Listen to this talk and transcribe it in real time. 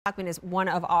Hochman is one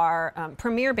of our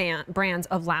premier brands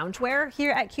of loungewear here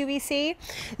at QVC.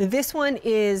 This one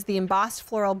is the Embossed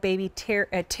Floral Baby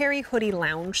Terry Hoodie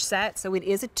Lounge Set. So it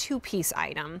is a two-piece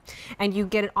item, and you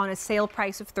get it on a sale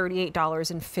price of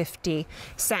 $38.50.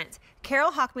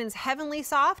 Carole Hochman's Heavenly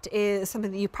Soft is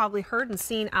something that you've probably heard and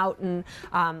seen out in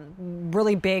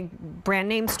really big brand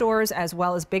name stores as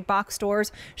well as big box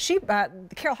stores.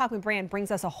 The Carole Hochman brand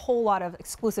brings us a whole lot of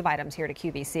exclusive items here to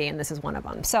QVC, and this is one of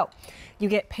them. So you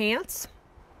get pants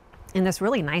in this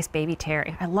really nice baby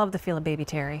terry. I love the feel of baby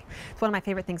terry. It's one of my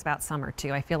favorite things about summer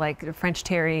too. I feel like French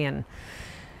terry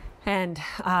and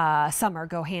summer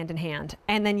go hand in hand.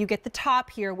 And then you get the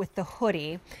top here with the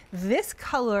hoodie. This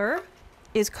color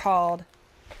is called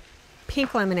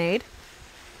Pink Lemonade.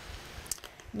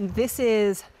 This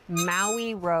is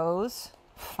Maui Rose.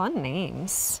 Fun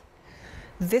names.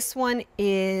 This one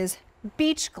is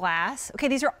Beach Glass. Okay,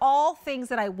 these are all things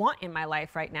that I want in my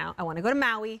life right now. I want to go to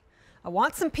Maui. I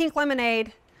want some pink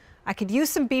lemonade. I could use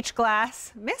some beach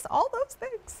glass. Miss all those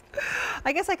things.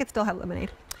 I guess I could still have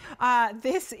lemonade.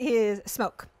 This is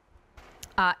Smoke.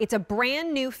 It's a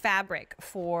brand new fabric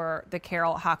for the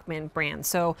Carole Hochman brand.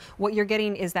 So what you're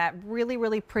getting is that really,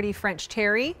 really pretty French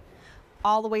terry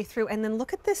all the way through. And then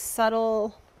look at this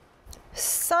subtle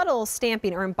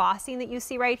stamping or embossing that you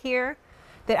see right here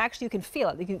that actually you can feel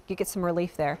it. You get some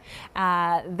relief there.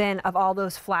 Then of all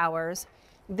those flowers,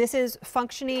 this is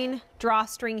functioning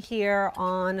drawstring here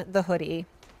on the hoodie.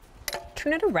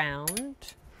 Turn it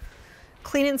around.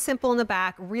 Clean and simple in the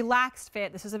back. Relaxed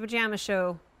fit. This is a pajama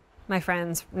show, my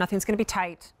friends. Nothing's going to be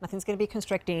tight. Nothing's going to be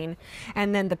constricting.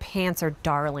 And then the pants are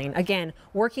darling. Again,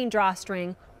 working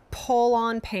drawstring,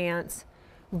 pull-on pants,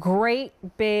 great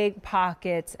big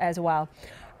pockets as well.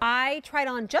 I tried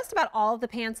on just about all of the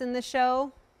pants in the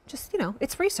show. Just, you know,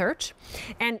 it's research.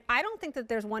 And I don't think that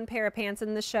there's one pair of pants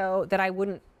in the show that I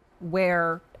wouldn't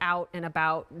wear out and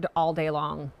about all day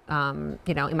long,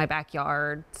 you know, in my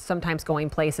backyard, sometimes going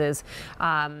places,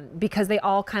 because they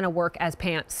all kind of work as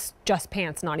pants, just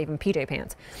pants, not even PJ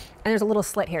pants. And there's a little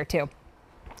slit here too.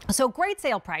 So great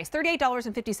sale price,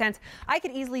 $38.50. I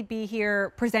could easily be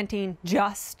here presenting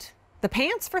just the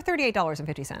pants for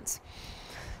 $38.50.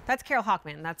 That's Carole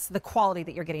Hochman. That's the quality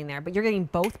that you're getting there. But you're getting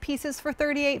both pieces for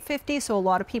 $38.50, so a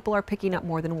lot of people are picking up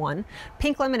more than one.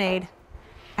 Pink Lemonade.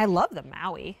 I love the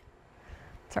Maui.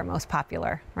 It's our most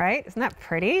popular, right? Isn't that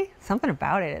pretty? Something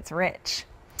about it. It's rich.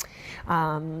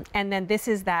 And then this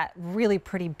is that really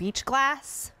pretty beach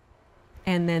glass.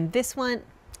 And then this one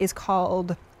is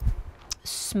called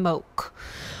Smoke.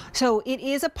 So it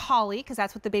is a poly, because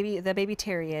that's what the baby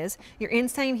terry is. Your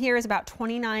inseam here is about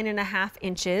 29.5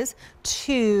 inches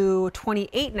to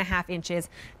 28.5 inches,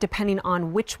 depending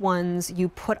on which ones you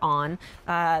put on.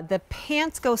 The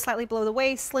pants go slightly below the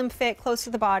waist, slim fit, close to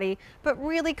the body, but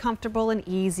really comfortable and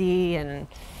easy. And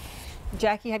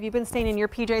Jackie, have you been staying in your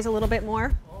PJs a little bit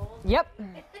more? Yep,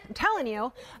 I'm telling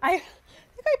you. I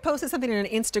think I posted something in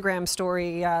an Instagram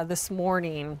story this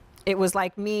morning. It was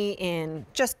like me in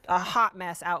just a hot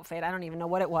mess outfit. I don't even know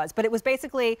what it was, but it was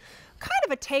basically kind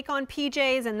of a take on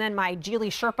PJs and then my Geely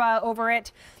Sherpa over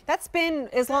it. That's been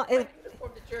as long as,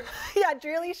 yeah,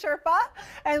 Geely Sherpa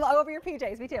and over your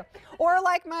PJs, me too. Or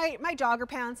like my jogger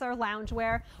pants or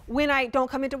loungewear when I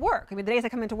don't come into work. I mean, the days I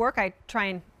come into work, I try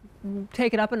and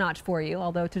take it up a notch for you,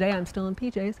 although today I'm still in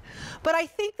PJs. But I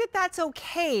think that that's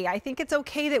okay. I think it's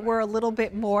okay that we're a little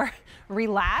bit more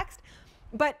relaxed,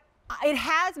 but it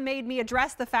has made me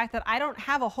address the fact that I don't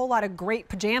have a whole lot of great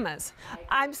pajamas.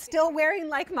 I'm still wearing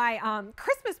like my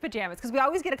Christmas pajamas, because we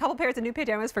always get a couple pairs of new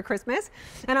pajamas for Christmas.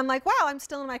 And I'm like, wow, I'm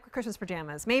still in my Christmas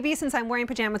pajamas. Maybe since I'm wearing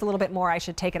pajamas a little bit more, I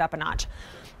should take it up a notch.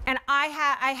 And I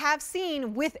have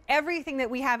seen with everything that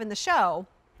we have in the show,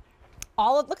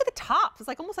 look at the tops. It's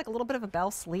like almost like a little bit of a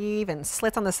bell sleeve and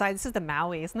slits on the side. This is the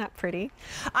Maui, isn't that pretty?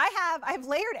 I've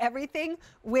layered everything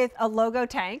with a logo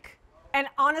tank. And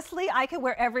honestly, I could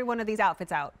wear every one of these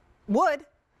outfits out. Would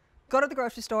go to the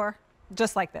grocery store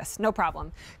just like this, no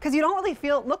problem. Because you don't really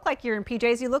look like you're in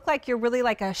PJs. You look like you're really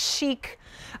like a chic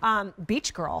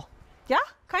beach girl. Yeah,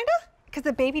 kind of? Because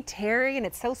the baby terry and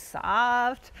it's so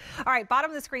soft. All right, bottom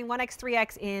of the screen, 1X,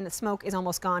 3X in Smoke is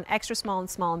almost gone. Extra small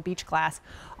and beach glass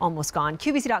almost gone.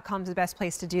 QVC.com is the best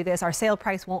place to do this. Our sale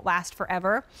price won't last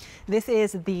forever. This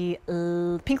is the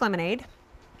Pink Lemonade.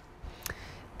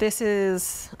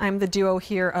 I'm the duo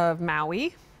here of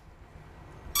Maui.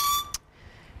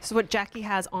 This is what Jackie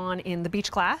has on in the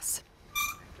beach glass.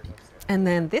 And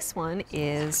then this one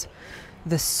is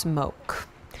the Smoke.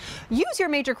 Use your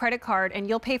major credit card and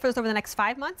you'll pay for those over the next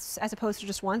 5 months as opposed to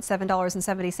just once,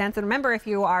 $7.70. And remember, if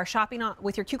you are shopping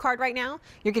with your Q card right now,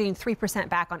 you're getting 3%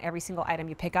 back on every single item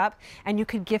you pick up. And you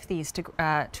could gift these to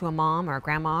a mom or a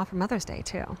grandma for Mother's Day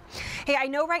too. Hey, I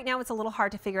know right now it's a little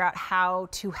hard to figure out how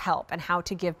to help and how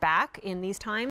to give back in these times.